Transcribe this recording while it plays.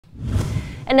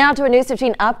And now to a News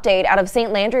 15 update out of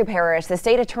St. Landry Parish. The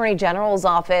State Attorney General's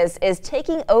office is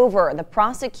taking over the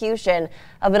prosecution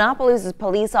of an Opelousas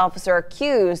police officer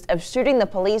accused of shooting the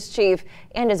police chief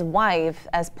and his wife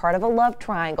as part of a love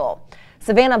triangle.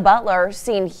 Savannah Butler,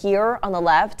 seen here on the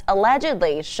left,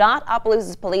 allegedly shot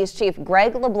Opelousas Police Chief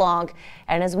Graig LeBlanc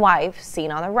and his wife,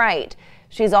 seen on the right.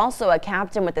 She's also a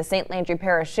captain with the St. Landry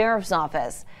Parish Sheriff's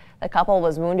Office. The couple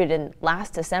was wounded in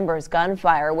last December's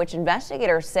gunfire, which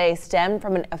investigators say stemmed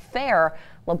from an affair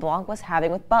LeBlanc was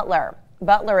having with Butler.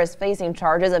 Butler is facing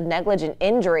charges of negligent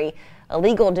injury,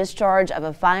 illegal discharge of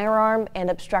a firearm, and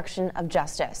obstruction of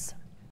justice.